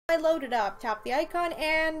I load it up, tap the icon,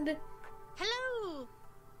 and... Hello!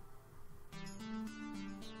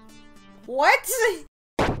 What?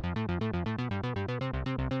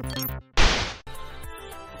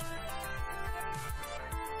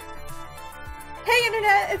 Hey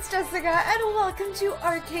internet, it's Jessica, and welcome to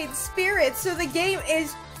Arcade Spirits. So the game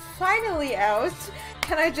is finally out.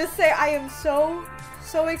 Can I just say I am so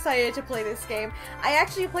excited to play this game. I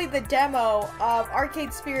actually played the demo of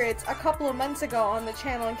Arcade Spirits a couple of months ago on the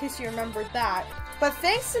channel, in case you remembered that. But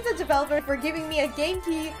thanks to the developer for giving me a game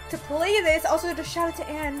key to play this. Also, to shout out to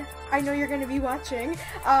Anne. I know you're going to be watching.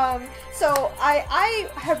 So I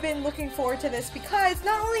have been looking forward to this because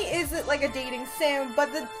not only is it like a dating sim,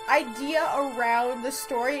 but the idea around the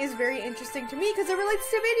story is very interesting to me because it relates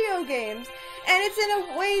to video games. And it's in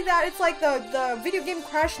a way that it's like the video game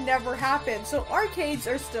crash never happened. So arcades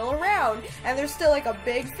are still around and they're still like a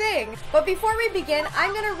big thing. But before we begin,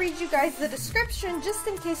 I'm going to read you guys the description just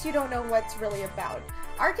in case you don't know what it's really about.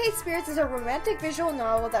 Arcade Spirits is a romantic visual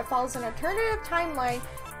novel that follows an alternative timeline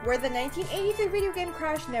where the 1983 video game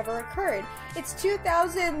crash never occurred. It's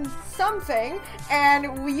 2000-something,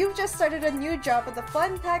 and you've just started a new job at the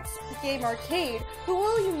Funplex game arcade. Who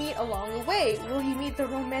will you meet along the way? Will you meet the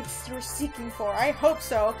romance you're seeking for? I hope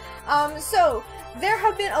so. So, there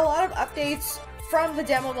have been a lot of updates from the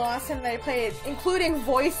demo the last time that I played, including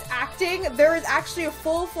voice acting. There is actually a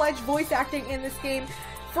full-fledged voice acting in this game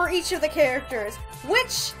for each of the characters,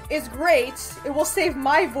 which is great. It will save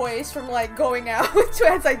my voice from like going out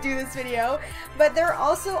as I do this video. But there are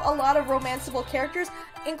also a lot of romanceable characters,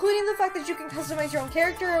 including the fact that you can customize your own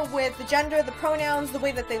character with the gender, the pronouns, the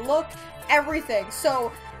way that they look, everything.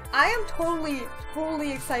 So I am totally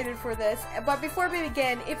excited for this. But before we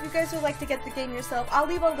begin, if you guys would like to get the game yourself, I'll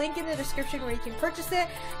leave a link in the description where you can purchase it.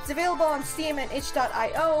 It's available on Steam and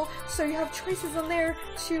itch.io, so you have choices on there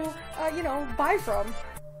to, you know, buy from.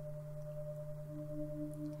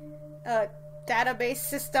 Database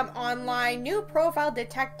system online, new profile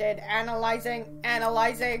detected,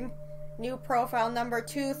 analyzing, new profile number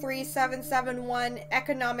 23771,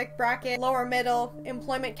 economic bracket, lower middle,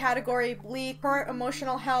 employment category, bleak, current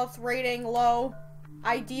emotional health rating, low,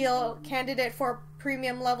 ideal, candidate for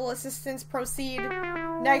premium level assistance, proceed,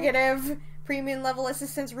 negative, premium level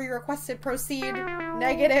assistance re-requested, proceed,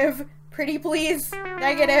 negative, pretty please,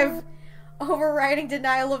 negative, overriding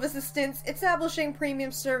denial of assistance, establishing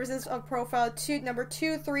premium services of profile number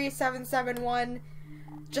 23771,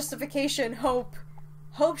 justification, hope.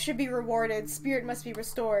 Hope should be rewarded, spirit must be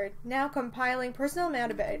restored. Now compiling personal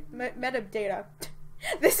metadata.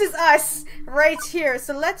 This is us, right here.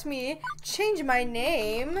 So let me change my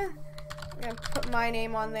name. I'm gonna put my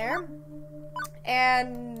name on there.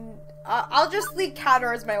 And I'll just leave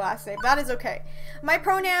Catter as my last name. That is okay. My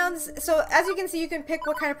pronouns, so as you can see, you can pick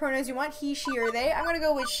what kind of pronouns you want, he, she, or they. I'm gonna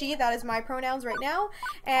go with she, that is my pronouns right now.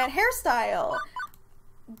 And hairstyle.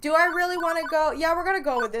 Do I really want to go? Yeah, we're gonna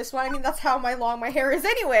go with this one. I mean, that's how long my hair is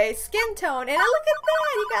anyway. Skin tone, and look at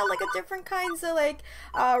that! You got like a different kinds of like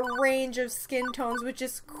range of skin tones, which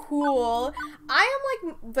is cool. I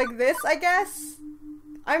am like this, I guess.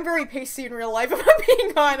 I'm very pasty in real life, if I'm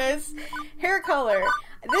being honest. Hair color.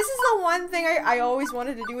 This is the one thing I always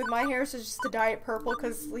wanted to do with my hair, so just to dye it purple,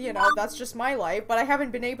 because, you know, that's just my life, but I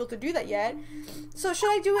haven't been able to do that yet. So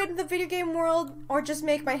should I do it in the video game world, or just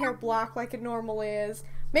make my hair black like it normally is?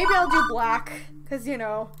 Maybe I'll do black, because, you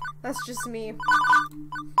know, that's just me.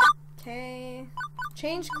 Okay.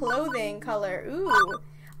 Change clothing color. Ooh.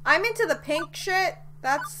 I'm into the pink shit.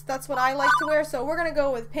 That's what I like to wear, so we're gonna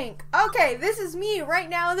go with pink. Okay, this is me right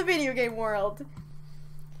now in the video game world.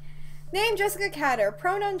 Name Jessica Catter.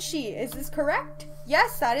 Pronoun she. Is this correct?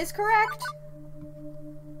 Yes, that is correct.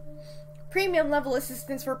 Premium level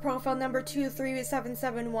assistance for profile number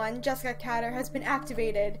 23771, Jessica Catter, has been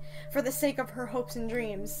activated for the sake of her hopes and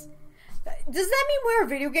dreams. Does that mean we're a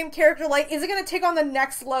video game character? Like, is it gonna take on the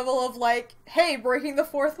next level of like, hey, breaking the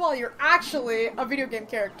fourth wall, you're actually a video game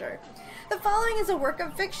character? The following is a work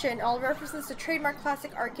of fiction. All references to trademark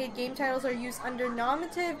classic arcade game titles are used under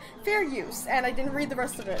nominative fair use. And I didn't read the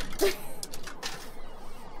rest of it.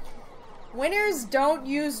 Winners don't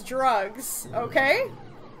use drugs. Okay?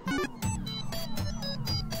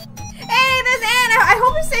 Hey, there's Anna! I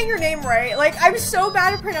hope I'm saying your name right. Like, I'm so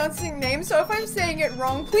bad at pronouncing names, so if I'm saying it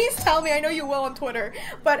wrong, please tell me. I know you will on Twitter.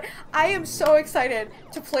 But I am so excited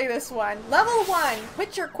to play this one. Level 1,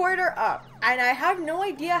 put your quarter up. And I have no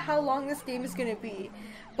idea how long this game is gonna be.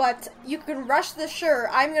 But you can rush this, sure.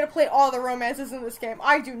 I'm gonna play all the romances in this game.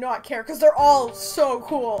 I do not care, because they're all so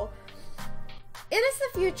cool. It is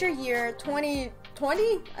the future year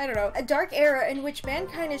 2020? I don't know. A dark era in which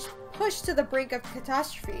mankind is pushed to the brink of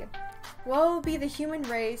catastrophe. Woe be the human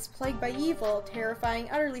race, plagued by evil, terrifying,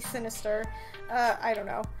 utterly sinister. I don't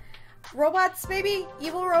know. Robots, maybe?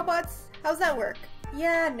 Evil robots? How's that work?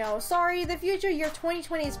 Yeah, no, sorry, the future year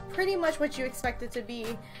 2020 is pretty much what you expect it to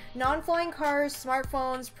be. Non-flying cars,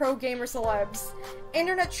 smartphones, pro gamer celebs.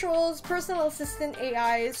 Internet trolls, personal assistant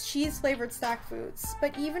AIs, cheese-flavored snack foods.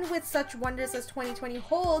 But even with such wonders as 2020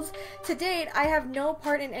 holds, to date, I have no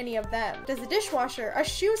part in any of them. Does a dishwasher, a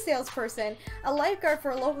shoe salesperson, a lifeguard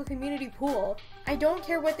for a local community pool. I don't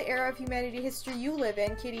care what the era of humanity history you live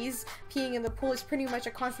in, kiddies. Peeing in the pool is pretty much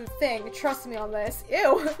a constant thing. Trust me on this.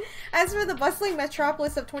 Ew. As for the bustling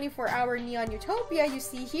metropolis of 24-hour neon utopia you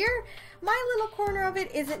see here, my little corner of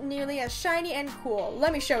it isn't nearly as shiny and cool.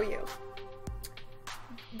 Let me show you.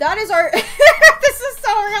 That is our- This is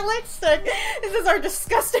so realistic. This is our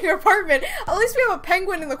disgusting apartment. At least we have a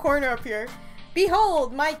penguin in the corner up here.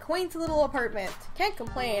 Behold, my quaint little apartment. Can't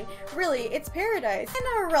complain. Really, it's paradise.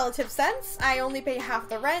 In a relative sense, I only pay half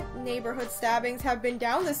the rent. Neighborhood stabbings have been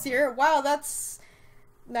down this year. Wow, that's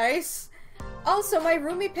nice. Also, my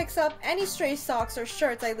roomie picks up any stray socks or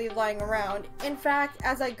shirts I leave lying around. In fact,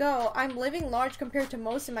 as I go, I'm living large compared to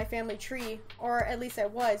most in my family tree. Or at least I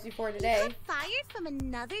was before today. You got fired from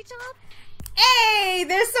another job? Hey,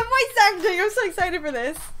 there's some voice acting. I'm so excited for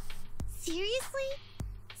this. Seriously?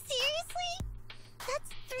 Seriously?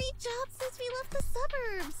 That's 3 jobs since we left the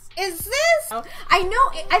suburbs. Is this? Oh, I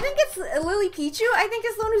know. I think it's Lily Pichu. I think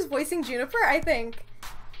it's the one who's voicing Juniper. I think.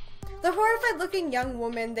 The horrified looking young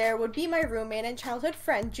woman there would be my roommate and childhood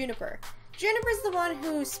friend, Juniper. Juniper's the one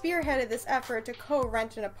who spearheaded this effort to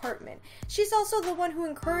co-rent an apartment. She's also the one who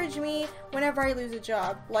encouraged me whenever I lose a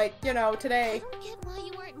job. Like, you know, today. I don't get why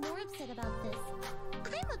you weren't more upset about this.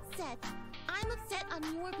 I'm upset. I'm upset on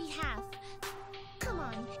your behalf. Come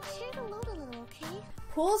on, share the load a little, okay?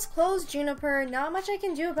 Pool's closed, Juniper. Not much I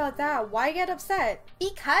can do about that. Why get upset?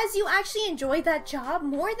 Because you actually enjoyed that job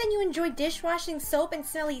more than you enjoyed dishwashing soap and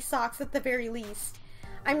smelly socks at the very least.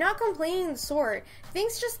 I'm not complaining the sort.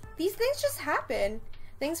 These things just happen.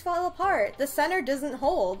 Things fall apart. The center doesn't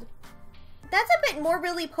hold. That's a bit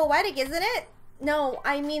morbidly poetic, isn't it? No,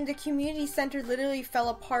 I mean the community center literally fell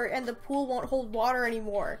apart and the pool won't hold water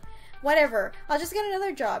anymore. Whatever, I'll just get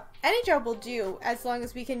another job. Any job will do, as long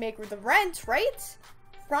as we can make the rent, right?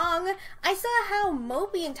 Wrong. I saw how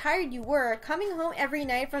mopey and tired you were, coming home every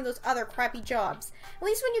night from those other crappy jobs. At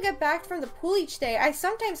least when you get back from the pool each day, I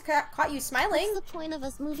sometimes caught you smiling. What's the point of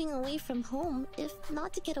us moving away from home, if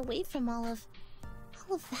not to get away from all of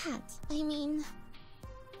that? I mean,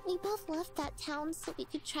 we both left that town so we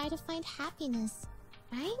could try to find happiness,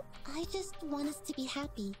 right? I just want us to be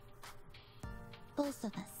happy. Both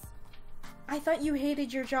of us. I thought you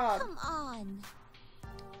hated your job. Come on.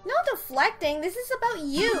 No deflecting, this is about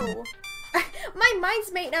you. My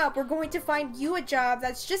mind's made up. We're going to find you a job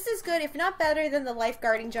that's just as good, if not better, than the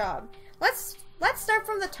lifeguarding job. Let's start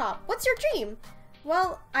from the top. What's your dream?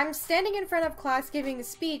 Well, I'm standing in front of class giving a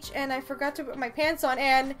speech, and I forgot to put my pants on,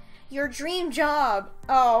 and your dream job.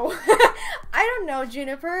 Oh. I don't know,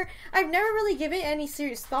 Juniper. I've never really given it any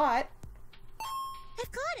serious thought.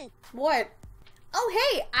 I've got it. What?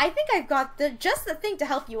 Oh, hey, I think I've got just the thing to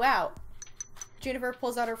help you out. Juniper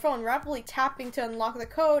pulls out her phone, rapidly tapping to unlock the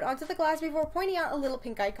code onto the glass before pointing out a little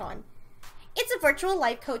pink icon. It's a virtual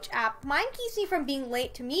life coach app. Mine keeps me from being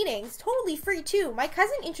late to meetings. Totally free, too. My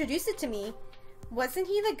cousin introduced it to me. Wasn't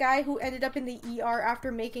he the guy who ended up in the ER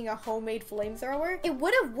after making a homemade flamethrower? It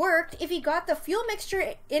would have worked if he got the fuel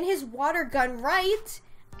mixture in his water gun right.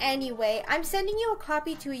 Anyway, I'm sending you a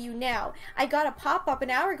copy to you now. I got a pop-up an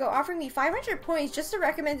hour ago offering me 500 points just to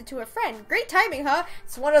recommend it to a friend. Great timing, huh?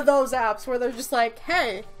 It's one of those apps where they're just like,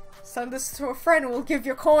 hey, send this to a friend and we'll give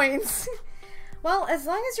you coins. Well, as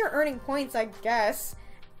long as you're earning points, I guess.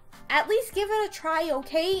 At least give it a try,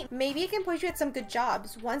 okay? Maybe it can put you at some good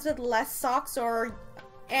jobs. Ones with less socks or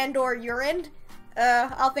urine.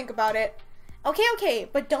 I'll think about it. Okay,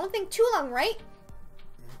 but don't think too long, right?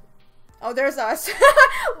 Oh, there's us.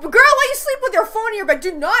 Girl, why you sleep with your phone in your bed?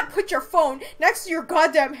 Do not put your phone next to your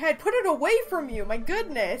goddamn head. Put it away from you. My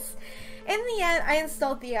goodness. In the end, I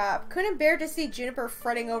installed the app. Couldn't bear to see Juniper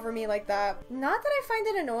fretting over me like that. Not that I find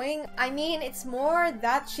it annoying. I mean, it's more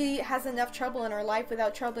that she has enough trouble in her life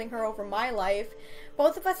without troubling her over my life.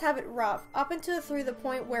 Both of us have it rough, up until through the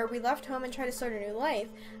point where we left home and tried to start a new life.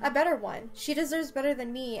 A better one. She deserves better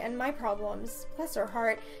than me and my problems. Bless her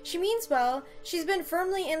heart. She means well. She's been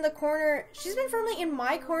firmly in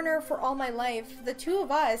my corner for all my life. The two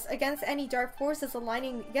of us, against any dark forces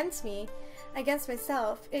aligning against me. Against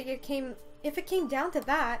myself, if it came down to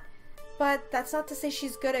that. But that's not to say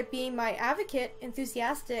she's good at being my advocate.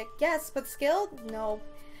 Enthusiastic, yes, but skilled? No.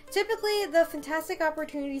 Typically, the fantastic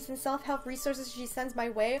opportunities and self-help resources she sends my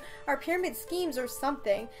way are pyramid schemes or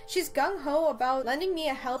something. She's gung-ho about lending me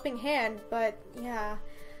a helping hand, but yeah.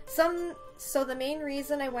 So the main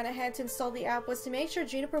reason I went ahead to install the app was to make sure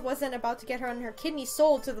Juniper wasn't about to get her kidney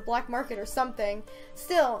sold to the black market or something.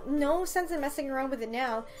 Still, no sense in messing around with it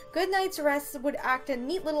now. Good night's rest would act a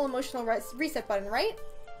neat little emotional reset button, right?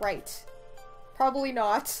 Right. Probably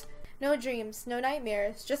not. No dreams, no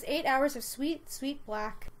nightmares, just 8 hours of sweet, sweet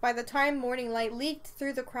black. By the time morning light leaked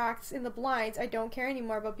through the cracks in the blinds, I don't care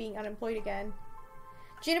anymore about being unemployed again.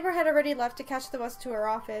 Juniper had already left to catch the bus to her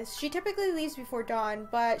office. She typically leaves before dawn,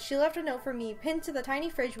 but she left a note for me pinned to the tiny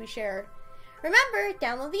fridge we shared. Remember,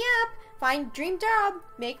 download the app, find dream job,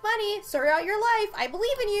 make money, sort out your life, I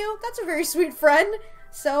believe in you. That's a very sweet friend.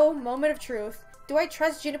 So, moment of truth. Do I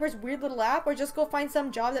trust Juniper's weird little app or just go find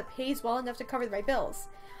some job that pays well enough to cover my bills?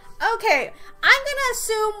 Okay, I'm gonna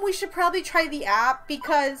assume we should probably try the app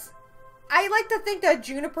because I like to think that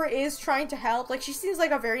Juniper is trying to help. Like, she seems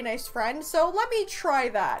like a very nice friend, so let me try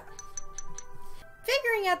that.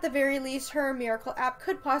 Figuring at the very least her miracle app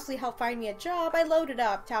could possibly help find me a job, I loaded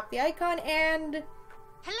up, tapped the icon, and...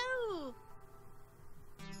 Hello!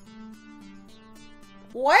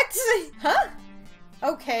 What? Huh?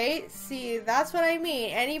 Okay, see, that's what I mean.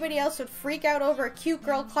 Anybody else would freak out over a cute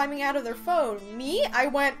girl climbing out of their phone. Me? I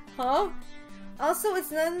went, huh? Also, it's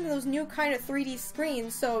none of those new kind of 3D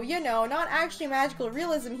screens, so, you know, not actually magical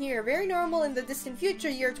realism here. Very normal in the distant future,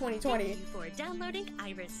 year 2020. Thank you for downloading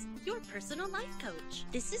Iris, your personal life coach.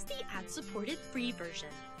 This is the ad-supported free version.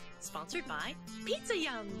 Sponsored by Pizza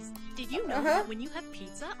Yums. Did you know that when you have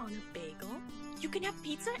pizza on a bagel, you can have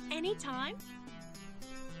pizza anytime?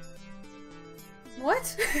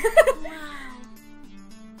 What? Wow.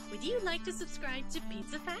 Would you like to subscribe to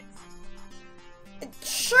Pizza Facts?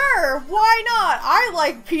 Sure, why not? I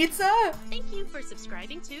like pizza! Thank you for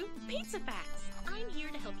subscribing to Pizza Facts. I'm here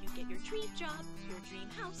to help you get your dream job, your dream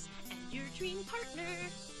house, and your dream partner.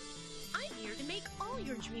 I'm here to make all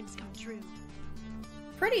your dreams come true.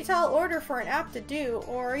 Pretty tall order for an app to do,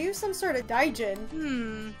 or are you some sort of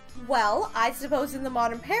daijin? Well, I suppose in the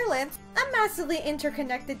modern parlance, a massively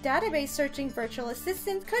interconnected database searching virtual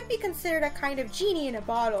assistant could be considered a kind of genie in a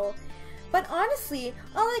bottle. But honestly,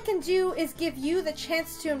 all I can do is give you the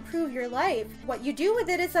chance to improve your life. What you do with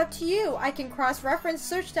it is up to you. I can cross-reference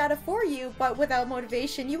search data for you, but without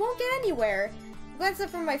motivation, you won't get anywhere. Glance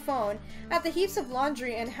up from my phone, at the heaps of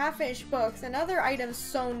laundry and half-finished books and other items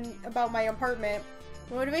sewn about my apartment.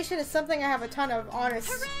 Motivation is something I have a ton of, honest.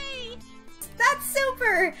 Hooray! That's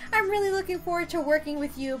super! I'm really looking forward to working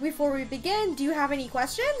with you. Before we begin, do you have any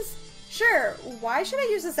questions? Sure, why should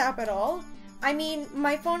I use this app at all? I mean,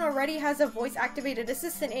 my phone already has a voice-activated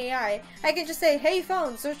assistant AI. I can just say, hey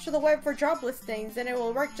phone, search the web for job listings, and it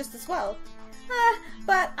will work just as well.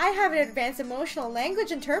 But I have an advanced emotional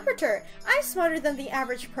language interpreter. I'm smarter than the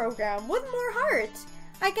average program, with more heart.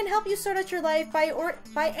 I can help you sort out your life by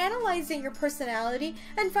analyzing your personality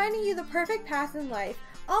and finding you the perfect path in life.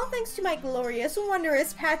 All thanks to my glorious,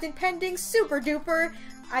 wondrous, patent-pending, super-duper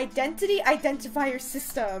identity identifier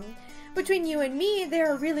system. Between you and me, they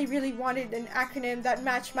really wanted an acronym that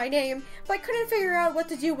matched my name, but couldn't figure out what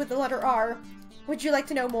to do with the letter R. Would you like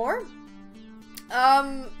to know more?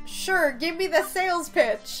 Sure, give me the sales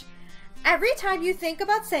pitch. Every time you think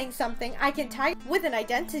about saying something, I can tag it with an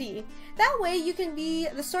identity. That way you can be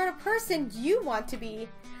the sort of person you want to be.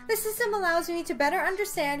 The system allows me to better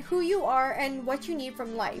understand who you are and what you need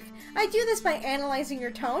from life. I do this by analyzing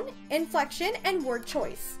your tone, inflection, and word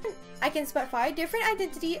choice. I can specify different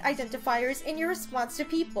identity identifiers in your response to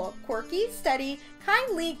people. Quirky, steady,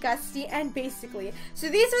 kindly, gusty, and basically. So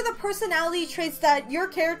these are the personality traits that your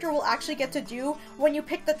character will actually get to do when you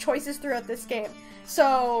pick the choices throughout this game.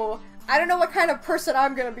 So, I don't know what kind of person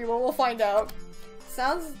I'm gonna be, but we'll find out.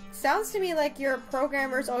 Sounds to me like your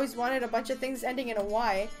programmers always wanted a bunch of things ending in a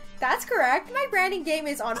Y. That's correct, my branding game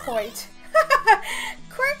is on point.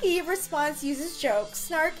 Quirky response uses jokes,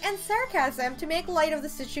 snark, and sarcasm to make light of the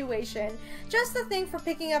situation. Just the thing for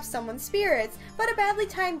picking up someone's spirits, but a badly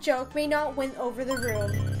timed joke may not win over the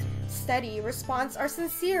room. Steady response are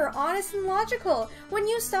sincere, honest, and logical. When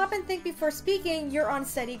you stop and think before speaking, you're on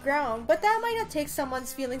steady ground, but that might not take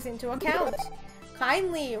someone's feelings into account.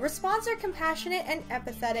 Kindly response are compassionate and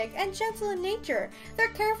empathetic and gentle in nature. They're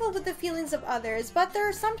careful with the feelings of others, but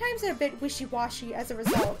they're sometimes a bit wishy-washy as a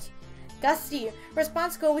result. Gusty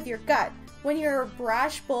response go with your gut. When you're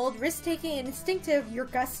brash, bold, risk-taking, and instinctive, you're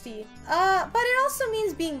gusty. But it also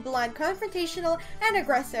means being blunt, confrontational, and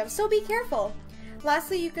aggressive, so be careful.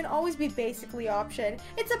 Lastly, you can always be basically option.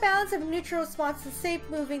 It's a balance of neutral response to safe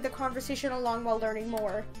moving the conversation along while learning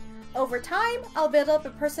more. Over time, I'll build up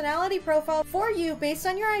a personality profile for you based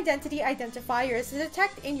on your identity identifiers to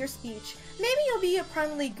detect in your speech. Maybe you'll be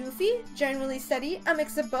prominently goofy, generally steady, a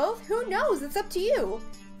mix of both, who knows, it's up to you.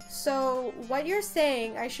 So, what you're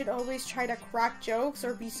saying, I should always try to crack jokes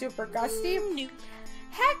or be super gusty? No.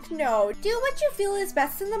 Heck no! Do what you feel is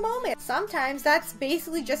best in the moment. Sometimes that's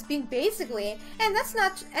basically just being basically, and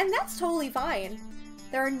that's totally fine.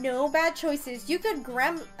 There are no bad choices. You could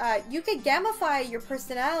gamify your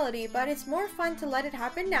personality, but it's more fun to let it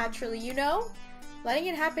happen naturally, you know? Letting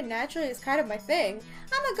it happen naturally is kind of my thing.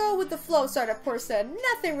 I'm a go with the flow sort of person.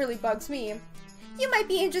 Nothing really bugs me. You might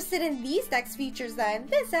be interested in these next features then.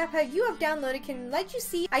 This app you have downloaded can let you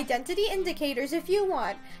see identity indicators if you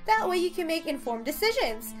want. That way you can make informed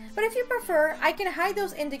decisions. But if you prefer, I can hide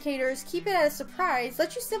those indicators, keep it as a surprise,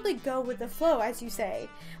 let you simply go with the flow as you say.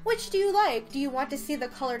 Which do you like? Do you want to see the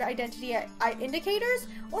colored identity indicators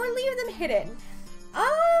or leave them hidden?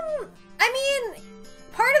 I mean,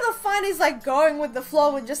 part of the fun is like going with the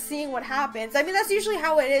flow and just seeing what happens. I mean, that's usually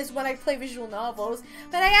how it is when I play visual novels.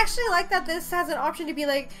 But I actually like that this has an option to be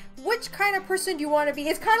like, which kind of person do you want to be?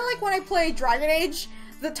 It's kind of like when I play Dragon Age.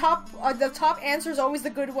 The top answer is always the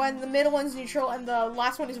good one, the middle one's neutral, and the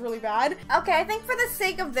last one is really bad. Okay, I think for the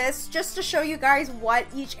sake of this, just to show you guys what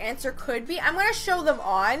each answer could be, I'm gonna show them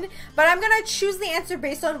on, but I'm gonna choose the answer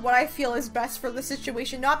based on what I feel is best for the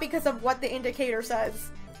situation, not because of what the indicator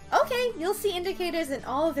says. Okay, you'll see indicators in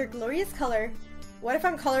all of their glorious color. What if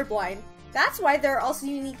I'm colorblind? That's why there are also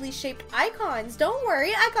uniquely shaped icons. Don't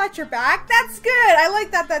worry, I got your back. That's good. I like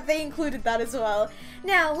that they included that as well.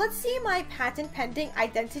 Now, let's see my patent pending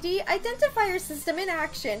identity identifier system in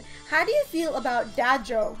action. How do you feel about dad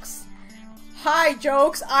jokes? Hi,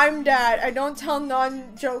 jokes. I'm dad. I don't tell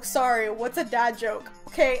non-jokes. Sorry. What's a dad joke?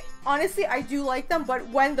 Okay, honestly, I do like them, but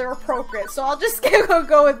when they're appropriate. So I'll just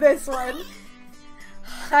go with this one.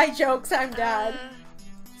 Hi, jokes. I'm dad.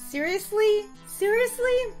 Seriously?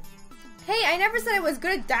 Seriously? Hey, I never said I was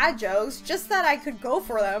good at dad jokes, just that I could go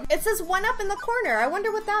for them. It says 1 up in the corner. I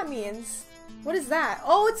wonder what that means. What is that?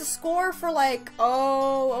 Oh, it's a score for like,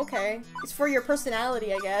 oh, okay. It's for your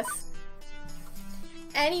personality, I guess.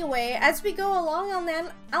 Anyway, as we go along,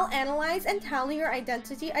 I'll analyze and tally your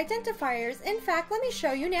identity identifiers. In fact, let me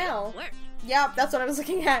show you now. Yeah, that's what I was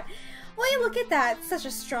looking at. Well, you look at that. Such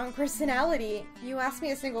a strong personality. You asked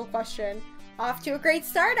me a single question. Off to a great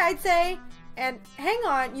start, I'd say. And hang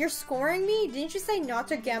on, you're scoring me? Didn't you say not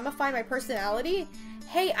to gamify my personality?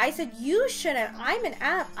 Hey, I said you shouldn't. I'm an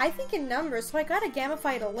app. I think in numbers, so I gotta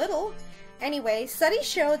gamify it a little. Anyway, studies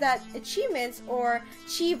show that achievements, or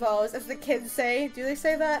chivos, as the kids say, do they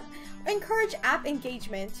say that? Encourage app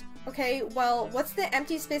engagement. Okay, well, what's the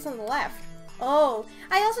empty space on the left? Oh,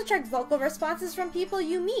 I also check vocal responses from people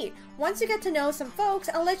you meet. Once you get to know some folks,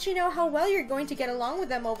 I'll let you know how well you're going to get along with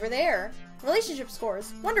them over there. Relationship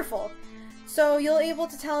scores. Wonderful. So you'll be able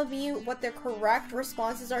to tell me what the correct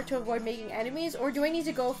responses are to avoid making enemies, or do I need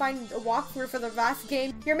to go find a walkthrough for the vast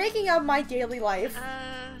game you're making of my daily life?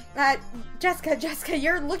 Jessica,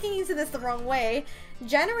 you're looking into this the wrong way.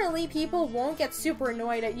 Generally, people won't get super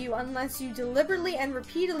annoyed at you unless you deliberately and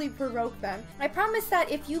repeatedly provoke them. I promise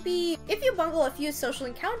that if you bungle a few social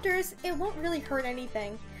encounters, it won't really hurt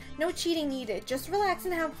anything. No cheating needed, just relax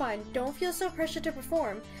and have fun. Don't feel so pressured to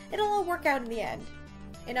perform. It'll all work out in the end.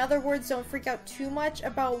 In other words, don't freak out too much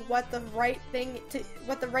about what the right thing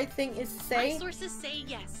is to say. My sources say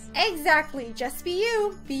yes. Exactly. Just be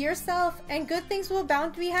you, be yourself, and good things will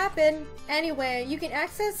bound to be happen. Anyway, you can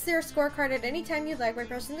access their scorecard at any time you'd like by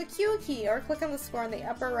pressing the Q key or click on the score in the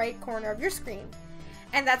upper right corner of your screen.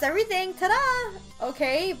 And that's everything. Ta-da!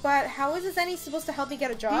 Okay, but how is this any supposed to help me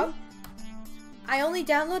get a job? I only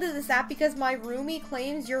downloaded this app because my roomie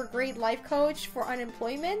claims you're a great life coach for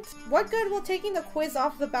unemployment. What good will taking the quiz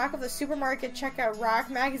off the back of the supermarket checkout rack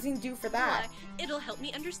magazine do for that? It'll help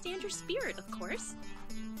me understand your spirit, of course.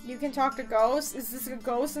 You can talk to ghosts? Is this a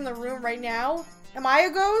ghost in the room right now? Am I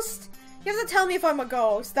a ghost? You have to tell me if I'm a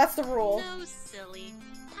ghost. That's the rule. No, silly.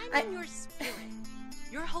 I'm in your spirit.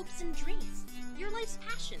 Your hopes and dreams. Your life's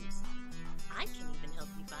passions. I can even help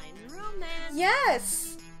you find romance.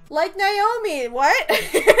 Yes! Like Naomi, what?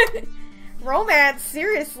 Romance,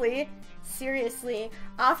 seriously. Seriously.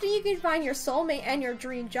 Often you can find your soulmate and your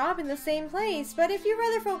dream job in the same place, but if you're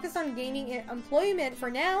rather focused on gaining employment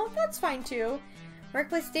for now, that's fine too.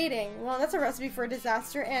 Workplace dating. Well, that's a recipe for a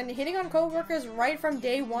disaster, and hitting on coworkers right from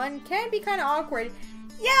day one can be kind of awkward.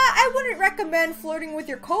 Yeah, I wouldn't recommend flirting with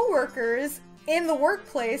your coworkers in the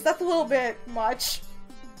workplace. That's a little bit much.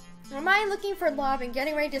 Am I looking for love and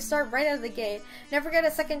getting ready to start right out of the gate? Never get a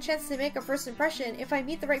second chance to make a first impression. If I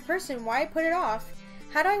meet the right person, why put it off?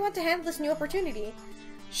 How do I want to handle this new opportunity?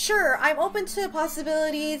 Sure, I'm open to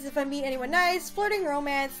possibilities if I meet anyone nice, flirting,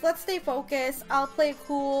 romance, let's stay focused, I'll play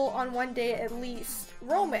cool on one day at least.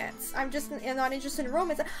 Romance. I'm just not interested in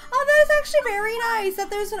romance. Oh, that is actually very nice that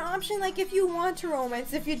there's an option like if you want to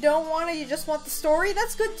romance. If you don't want it, you just want the story,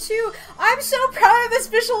 that's good too. I'm so proud of this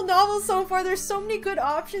visual novel so far. There's so many good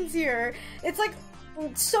options here. It's like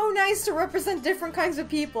so nice to represent different kinds of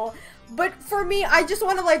people. But for me, I just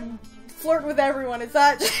want to like flirt with everyone. Is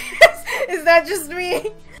that just me?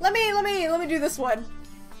 Let me do this one.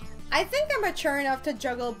 I think I'm mature enough to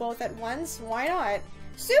juggle both at once. Why not?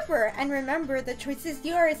 Super! And remember, the choice is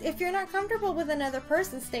yours. If you're not comfortable with another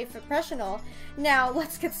person, stay professional. Now,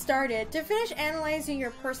 let's get started. To finish analyzing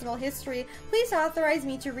your personal history, please authorize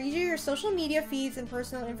me to read you your social media feeds and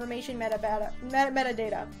personal information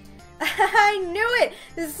metadata. I knew it!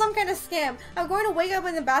 This is some kind of scam. I'm going to wake up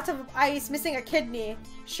in the bathtub of ice missing a kidney.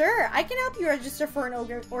 Sure, I can help you register for an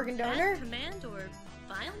organ donor. Command or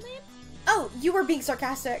file name? Oh, you were being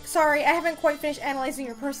sarcastic. Sorry, I haven't quite finished analyzing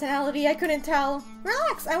your personality. I couldn't tell.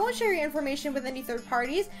 Relax, I won't share your information with any third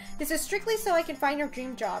parties. This is strictly so I can find your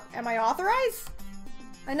dream job. Am I authorized?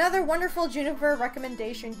 Another wonderful Juniper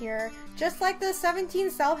recommendation here. Just like the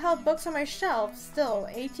 17 self-help books on my shelf. Still,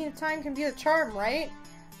 18th time can be a charm, right?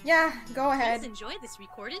 Yeah, go ahead. Please enjoy this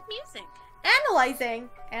recorded music. Analyzing.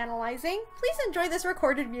 Analyzing. Please enjoy this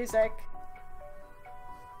recorded music.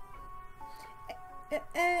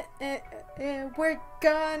 We're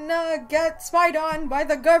gonna get spied on by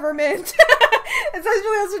the government.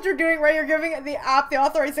 Essentially, that's what you're doing, right? You're giving the app the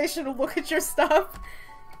authorization to look at your stuff.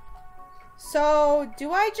 So,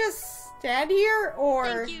 do I just stand here,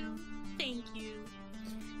 or... Thank you. Thank you.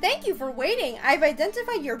 Thank you for waiting. I've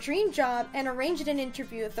identified your dream job and arranged an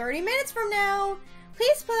interview 30 minutes from now.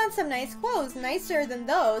 Please put on some nice clothes, nicer than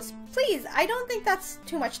those. Please, I don't think that's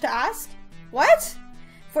too much to ask. What?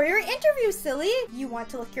 For your interview, silly, you want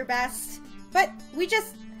to look your best. But we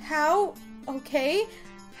just... How? Okay.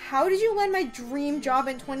 How did you land my dream job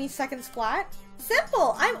in 20 seconds flat?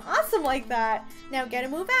 Simple! I'm awesome like that! Now get a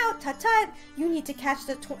move out, tut-tut! You need to catch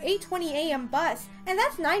the 8:20 a.m. bus, and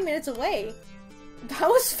that's 9 minutes away. That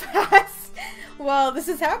was fast! Well, this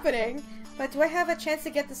is happening. But do I have a chance to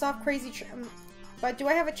get this off this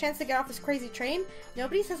crazy train?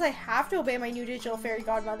 Nobody says I have to obey my new digital fairy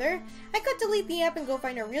godmother. I could delete the app and go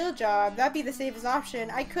find a real job. That'd be the safest option.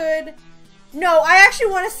 I could... No, I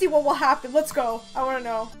actually want to see what will happen. Let's go. I want to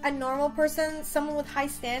know. A normal person, someone with high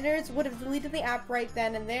standards, would have deleted the app right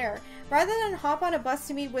then and there. Rather than hop on a bus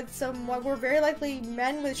to meet with some what were very likely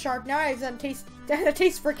men with sharp knives and a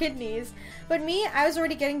taste for kidneys. But me, I was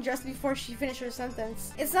already getting dressed before she finished her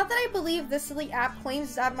sentence. It's not that I believe this silly app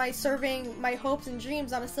claims that I'm serving my hopes and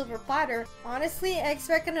dreams on a silver platter. Honestly, I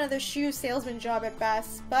expect another shoe salesman job at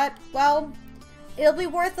best. But, well... It'll be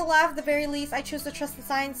worth the laugh at the very least. I choose to trust the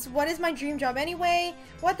science. What is my dream job anyway?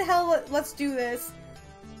 What the hell? Let's do this.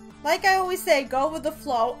 Like I always say, go with the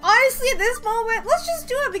flow. Honestly, at this moment, let's just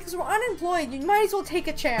do it because we're unemployed. You might as well take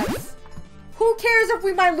a chance. Who cares if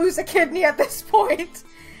we might lose a kidney at this point?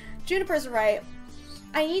 Juniper's right.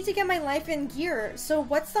 I need to get my life in gear. So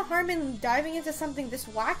what's the harm in diving into something this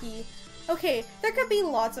wacky? Okay, there could be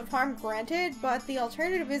lots of harm, granted, but the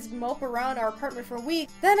alternative is mope around our apartment for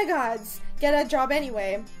weeks. Then a gods, get a job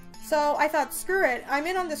anyway. So I thought, screw it, I'm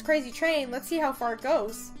in on this crazy train, let's see how far it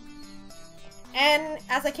goes. And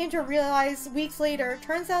as I came to realize weeks later,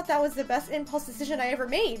 turns out that was the best impulse decision I ever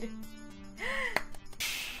made.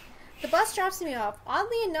 The bus drops me off,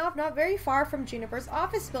 oddly enough not very far from Juniper's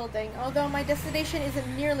office building, although my destination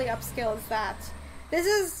isn't nearly upscale as that. This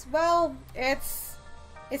is, well, it's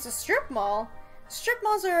a strip mall. Strip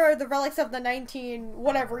malls are the relics of the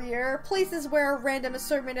 19-whatever year, places where a random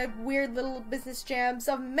assortment of weird little business jams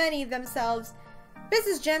as many of themselves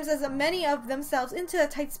into a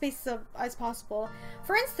tight space as possible.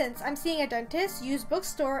 For instance, I'm seeing a dentist, used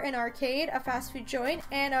bookstore, an arcade, a fast food joint,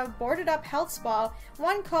 and a boarded up health spa,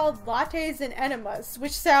 one called Lattes and Enemas,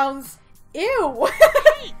 which sounds... Ew!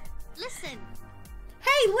 Hey, listen!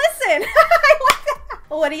 Hey, listen! I like that!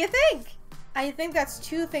 What do you think? I think that's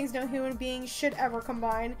two things no human being should ever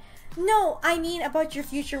combine. No, I mean about your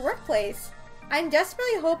future workplace. I'm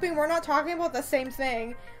desperately hoping we're not talking about the same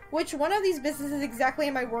thing. Which one of these businesses exactly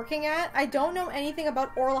am I working at? I don't know anything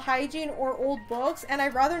about oral hygiene or old books, and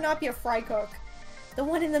I'd rather not be a fry cook. The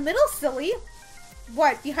one in the middle, silly.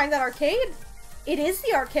 What, behind that arcade? It is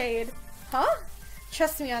the arcade. Huh?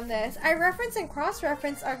 Trust me on this. I reference and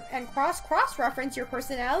cross-reference cross-reference your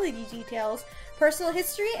personality details, personal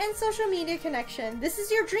history, and social media connection. This is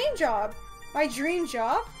your dream job. My dream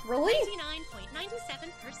job? Really?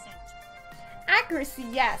 99.97%. Accuracy,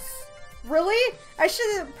 yes. Really? I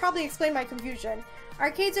should have probably explained my confusion.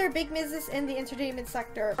 Arcades are a big business in the entertainment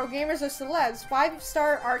sector. Pro gamers are celebs,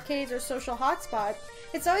 5-star arcades are social hotspots.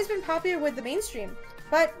 It's always been popular with the mainstream.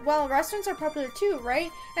 But, well, restaurants are popular too,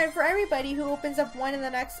 right? And for everybody who opens up one in the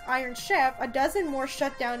next Iron Chef, a dozen more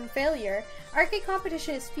shut down and failure. Arcade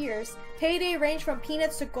competition is fierce. Payday range from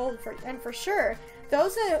peanuts to gold, and for sure,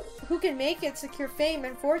 those who can make it secure fame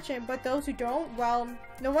and fortune, but those who don't, well,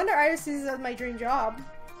 no wonder Iris sees it as my dream job.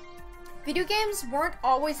 Video games weren't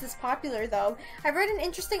always this popular though. I read an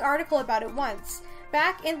interesting article about it once.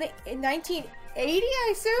 Back in 1980,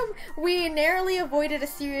 I assume, we narrowly avoided a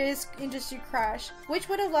serious industry crash, which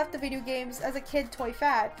would have left the video games as a kid toy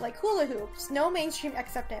fad, like hula hoops, no mainstream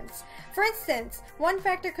acceptance. For instance, one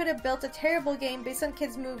factor could have built a terrible game based on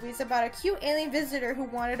kids' movies about a cute alien visitor who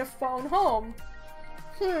wanted a phone home.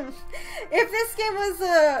 If this game was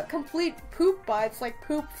a complete poop butts, like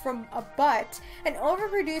poop from a butt, and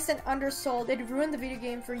overproduced and undersold, it'd ruin the video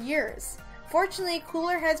game for years. Fortunately,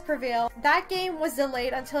 cooler heads prevailed. That game was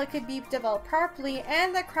delayed until it could be developed properly,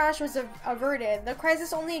 and the crash was averted. The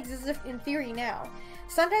crisis only exists in theory now.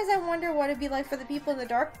 Sometimes I wonder what it'd be like for the people in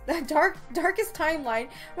the darkest timeline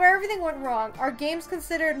where everything went wrong. Are games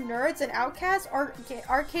considered nerds and outcasts? Are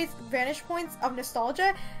arcades vantage points of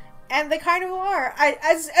nostalgia? And they kind of are.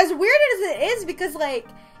 As weird as it is, because like,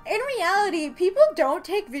 in reality, people don't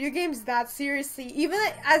take video games that seriously. Even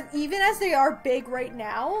as they are big right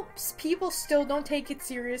now, people still don't take it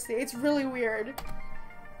seriously. It's really weird.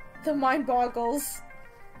 The mind boggles.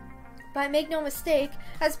 But make no mistake,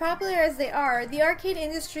 as popular as they are, the arcade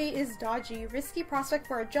industry is dodgy, risky prospect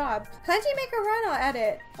for a job. Plenty make a run at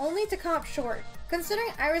it, only to come up short. Considering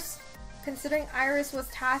Iris was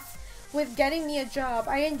tasked with getting me a job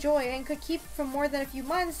I enjoy and could keep for more than a few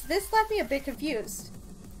months, this left me a bit confused.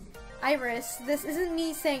 Iris, this isn't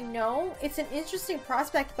me saying no, it's an interesting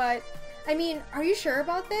prospect, but I mean, are you sure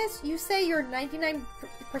about this? You say you're 99%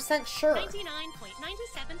 sure. 99.97%.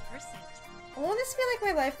 Won't this be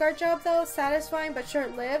like my lifeguard job though? Satisfying but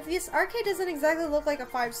short-lived? This arcade doesn't exactly look like a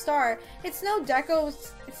 5-star. It's no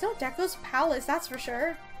Deco's palace, that's for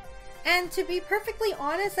sure. And to be perfectly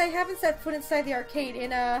honest, I haven't set foot inside the arcade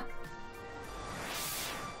in a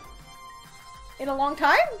long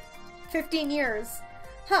time? 15 years.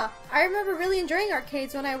 Huh, I remember really enjoying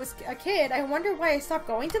arcades when I was a kid. I wonder why I stopped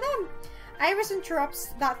going to them? Iris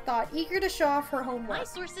interrupts that thought, eager to show off her homework. My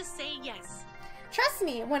sources say yes. Trust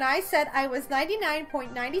me, when I said I was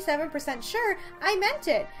 99.97% sure, I meant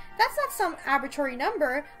it. That's not some arbitrary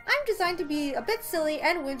number. I'm designed to be a bit silly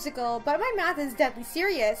and whimsical, but my math is deadly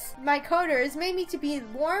serious. My coders made me to be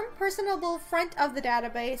warm, personable front of the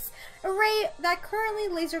database, array that currently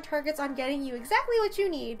laser targets on getting you exactly what you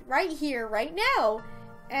need, right here, right now.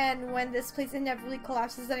 And when this place inevitably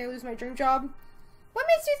collapses and I lose my dream job, what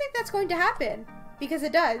makes you think that's going to happen? Because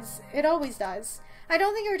it does. It always does. I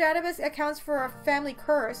don't think our database accounts for a family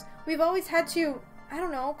curse. We've always had to, I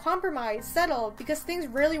don't know, compromise, settle, because things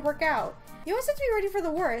rarely work out. You always have to be ready for the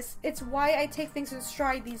worst. It's why I take things in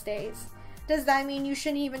stride these days. Does that mean you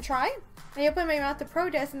shouldn't even try? I open my mouth to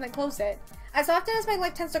protest and then close it. As often as my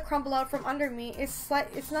life tends to crumble out from under me, it's not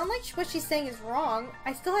like what she's saying is wrong.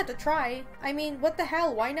 I still had to try. I mean, what the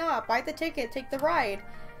hell, why not? Buy the ticket, take the ride.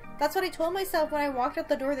 That's what I told myself when I walked out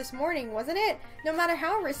the door this morning, wasn't it? No matter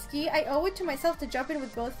how risky, I owe it to myself to jump in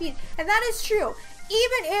with both feet. And that is true.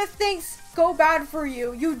 Even if things go bad for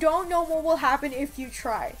you, you don't know what will happen if you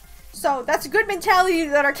try. So that's a good mentality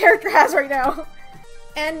that our character has right now.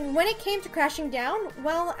 And when it came to crashing down,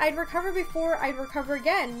 well, I'd recover before I'd recover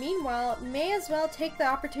again. Meanwhile, may as well take the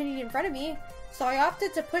opportunity in front of me. So I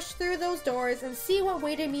opted to push through those doors and see what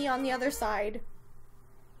waited me on the other side.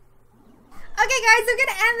 Okay guys, I'm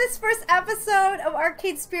gonna end this first episode of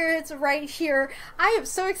Arcade Spirits right here. I am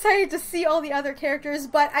so excited to see all the other characters,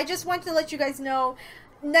 but I just want to let you guys know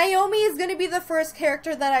Naomi is gonna be the first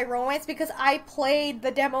character that I romance because I played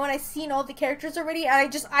the demo and I've seen all the characters already, and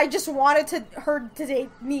I just wanted her to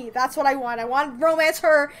date me. That's what I want. I want to romance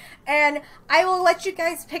her, and I will let you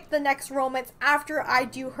guys pick the next romance after I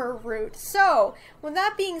do her route. So, with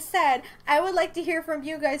that being said, I would like to hear from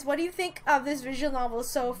you guys. What do you think of this visual novel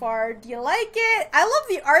so far? Do you like it? I love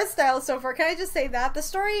the art style so far. Can I just say that? The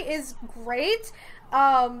story is great.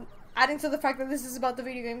 Adding to the fact that this is about the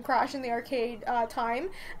video game crash in the arcade time,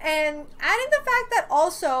 and adding the fact that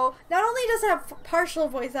also, not only does it have partial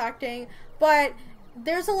voice acting, but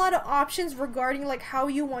there's a lot of options regarding like how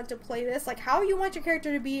you want to play this, like how you want your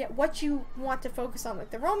character to be, what you want to focus on, like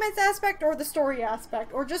the romance aspect or the story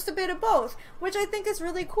aspect, or just a bit of both, which I think is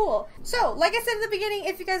really cool. So, like I said in the beginning,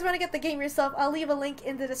 if you guys want to get the game yourself, I'll leave a link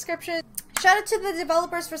in the description. Shout out to the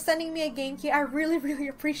developers for sending me a game key. I really, really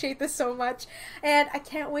appreciate this so much. And I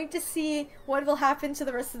can't wait to see what will happen to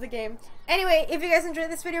the rest of the game. Anyway, if you guys enjoyed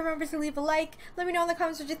this video, remember to leave a like. Let me know in the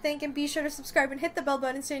comments what you think. And be sure to subscribe and hit the bell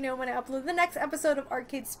button so you know when I upload the next episode of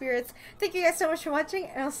Arcade Spirits. Thank you guys so much for watching.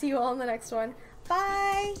 And I'll see you all in the next one.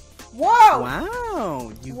 Bye! Whoa!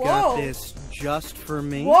 Wow! You got this just for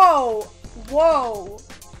me? Whoa! Whoa!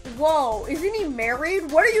 Whoa! Isn't he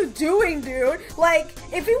married? What are you doing, dude? Like,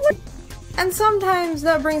 if he would... And sometimes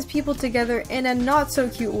that brings people together in a not so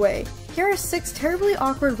cute way. Here are 6 terribly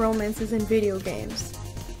awkward romances in video games.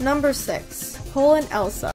 Number 6. Cole and Elsa.